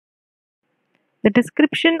The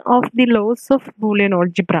description of the laws of Boolean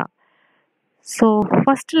algebra. So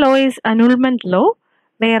first law is annulment law,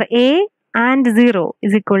 where a and 0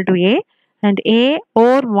 is equal to a and a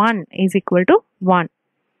or 1 is equal to 1.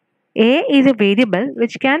 A is a variable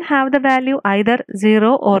which can have the value either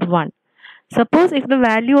 0 or 1. Suppose if the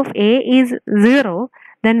value of a is 0,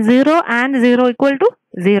 then 0 and 0 equal to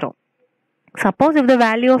 0. Suppose if the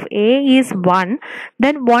value of a is 1,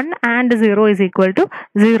 then 1 and 0 is equal to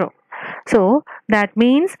 0. So that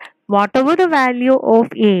means whatever the value of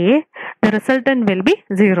a, the resultant will be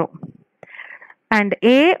 0. And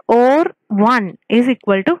a or 1 is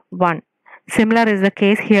equal to 1. Similar is the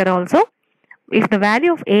case here also. If the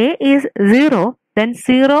value of a is 0, then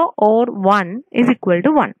 0 or 1 is equal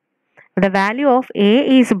to 1. If the value of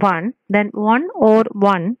a is 1, then 1 or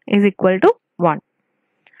 1 is equal to 1.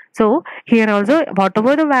 So here also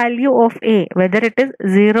whatever the value of a, whether it is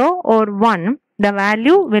 0 or 1, the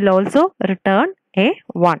value will also return a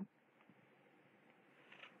 1.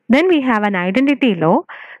 Then we have an identity law.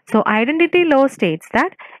 So identity law states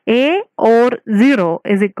that a or 0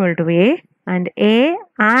 is equal to a and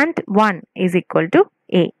 1 is equal to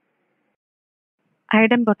a.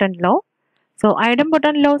 Idempotent law. So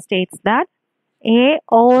idempotent law states that a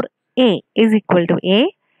or a is equal to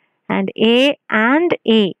a and a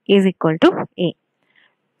is equal to a.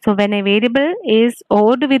 So when a variable is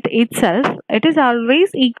ORed with itself, it is always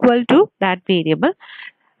equal to that variable.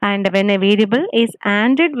 And when a variable is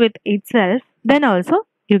ANDed with itself, then also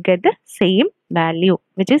you get the same value,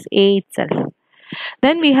 which is a itself.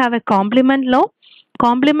 Then we have a complement law.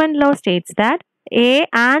 Complement law states that a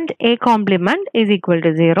and a complement is equal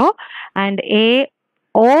to 0 and a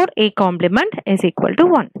or a complement is equal to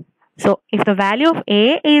 1. So if the value of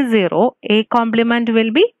a is 0, a complement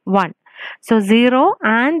will be 1. So 0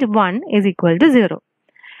 and 1 is equal to 0.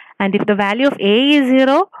 And if the value of a is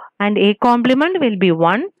 0 and a complement will be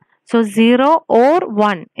 1, so 0 or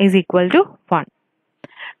 1 is equal to 1.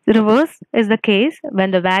 The reverse is the case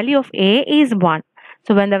when the value of a is 1.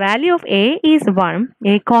 So when the value of a is 1,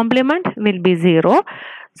 a complement will be 0.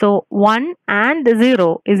 So 1 and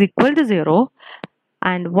 0 is equal to 0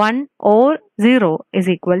 and 1 or 0 is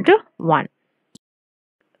equal to 1.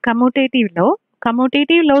 Commutative law.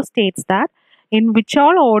 Commutative law states that in which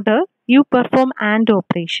all order you perform AND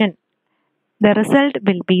operation, the result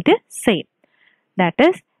will be the same. That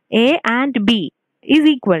is, a and b is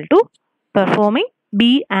equal to performing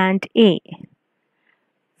b and a.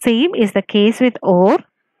 Same is the case with OR,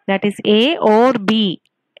 that is a or b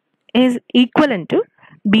is equivalent to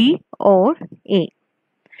b or a.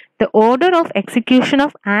 The order of execution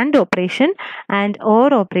of AND operation and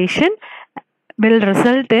OR operation will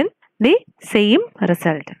result in the same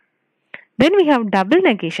result. Then we have double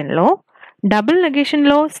negation law. Double negation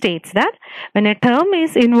law states that when a term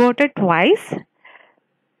is inverted twice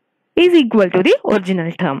is equal to the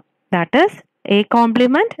original term. That is, a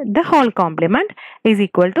complement, the whole complement is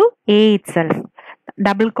equal to a itself.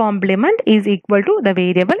 Double complement is equal to the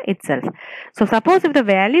variable itself. So suppose if the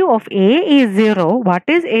value of a is 0, what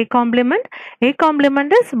is a complement? A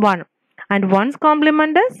complement is 1 and 1's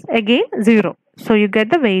complement is again 0. So you get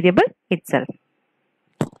the variable itself.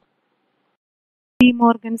 De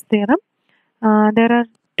Morgan's theorem. There are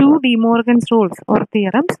two De Morgan's rules or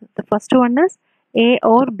theorems. The first one is a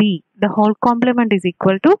or b, the whole complement is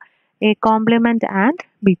equal to a complement and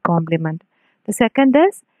b complement. The second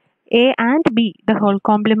is a and b, the whole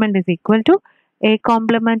complement is equal to a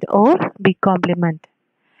complement or b complement.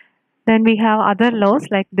 Then we have other laws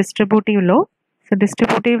like distributive law. So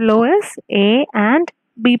distributive law is a and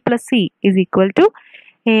b plus c is equal to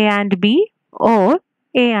a and b or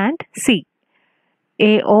a and c.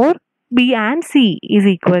 A or b and c is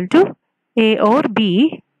equal to a or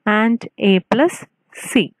b and a plus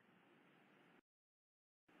c.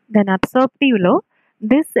 Then absorptive law.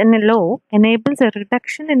 This in a law enables a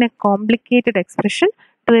reduction in a complicated expression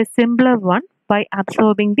to a simpler one by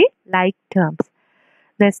absorbing the like terms.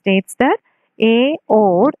 This states that a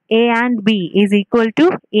or a and b is equal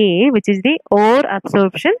to a, which is the OR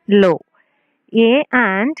absorption law. A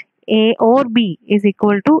and a or b is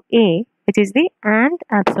equal to a, which is the AND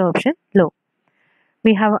absorption law.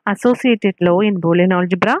 We have associated law in Boolean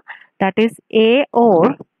algebra, that is a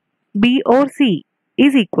or b or c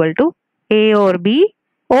is equal to a or b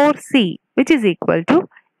or c, which is equal to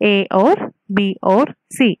a or b or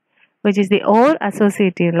c, which is the OR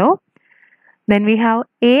associative law. Then we have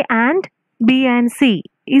a and b and c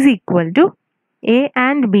is equal to a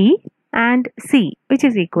and b and c, which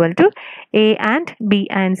is equal to a and b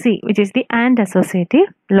and c, which is the AND associative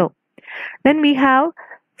law. Then we have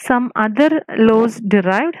some other laws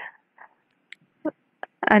derived.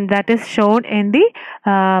 and that is shown in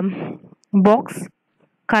the box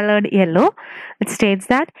colored yellow. It states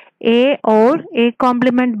that A or A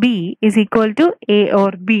complement B is equal to A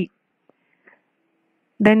or B.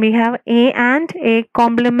 Then we have A and A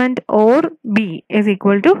complement or B is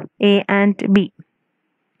equal to A and B.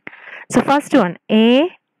 So first one, A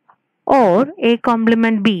or A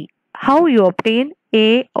complement B. How you obtain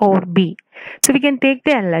A or B? So we can take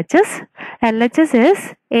the LHS. LHS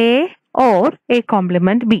is A or A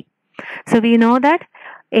complement B. So we know that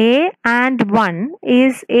A and 1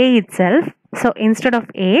 is A itself. So instead of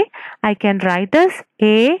A, I can write as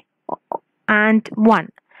A and 1.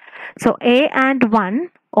 So A and 1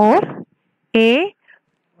 or A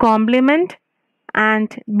complement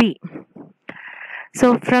and B.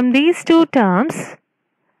 So from these two terms,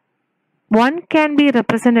 1 can be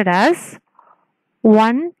represented as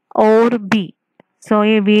 1 or B. So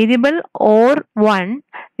a variable or 1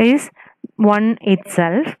 is 1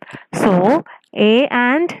 itself. So A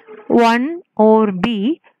and 1 or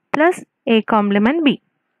B plus A complement B.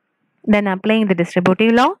 Then applying the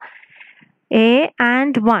distributive law, A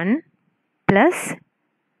and 1 plus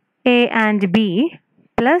A and B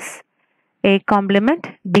plus A complement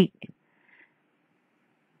B.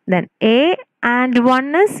 Then A and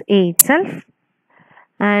 1 is A itself.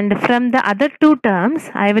 And from the other two terms,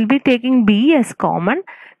 I will be taking B as common.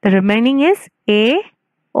 The remaining is A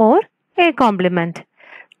or A complement.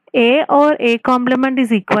 A or A complement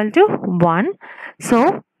is equal to 1.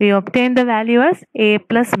 So, we obtain the value as A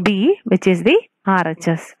plus B, which is the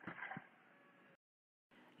RHS.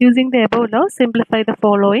 Using the above law, simplify the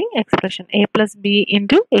following expression A plus B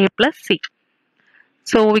into A plus C.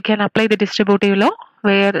 So, we can apply the distributive law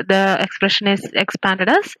where the expression is expanded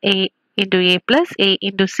as A into A plus A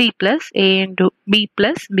into C plus A into B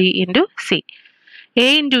plus B into C.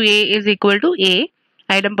 A into A is equal to A,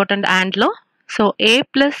 idempotent AND law. So A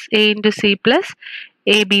plus A into C plus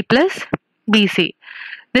AB plus BC.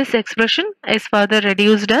 This expression is further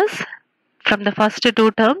reduced as from the first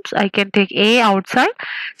two terms I can take A outside.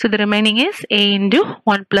 So the remaining is A into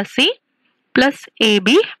 1 plus C plus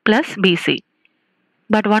AB plus BC.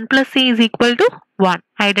 But 1 plus C is equal to 1,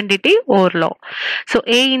 identity or law. So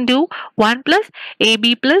A into 1 plus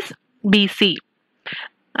AB plus BC.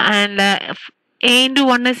 And A into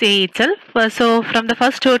 1 is A itself. So from the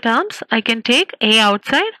first two terms, I can take A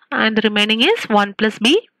outside and the remaining is 1 plus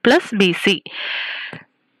B plus BC.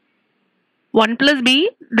 1 plus B,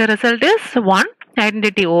 the result is 1,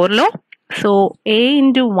 identity or law. So A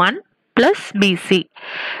into 1 plus BC,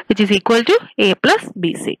 which is equal to A plus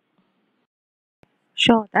BC.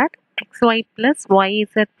 Show that xy plus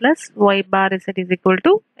yz plus y bar z is equal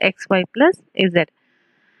to xy plus z.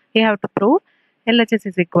 You have to prove LHS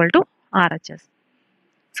is equal to RHS.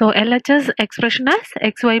 So LHS expression as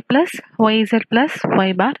xy plus yz plus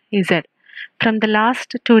y bar z. From the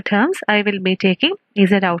last two terms, I will be taking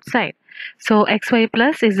z outside. So xy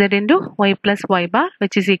plus z into y plus y bar,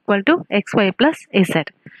 which is equal to xy plus z.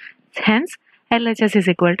 Hence, LHS is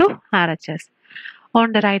equal to RHS.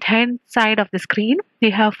 On the right hand side of the screen,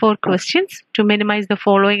 we have 4 questions to minimize the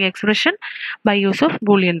following expression by use of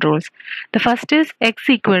Boolean rules. The first is x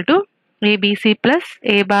equal to ABC plus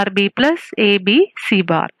A bar B plus AB C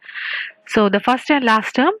bar. So the first and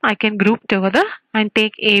last term I can group together and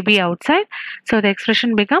take AB outside. So the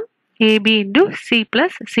expression becomes AB into C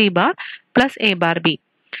plus C bar plus A bar B.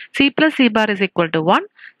 C plus C bar is equal to 1.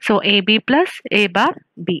 So AB plus A bar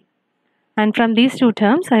B. And from these two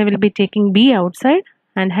terms, I will be taking B outside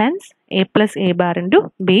and hence A plus A bar into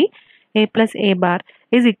B. A plus A bar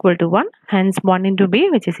is equal to 1. Hence 1 into B,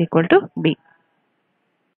 which is equal to B.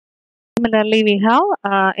 Similarly, we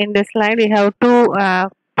have in this slide, we have two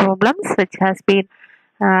problems which has been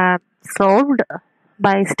solved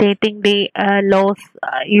by stating the laws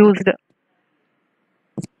used.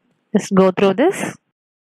 Just go through this.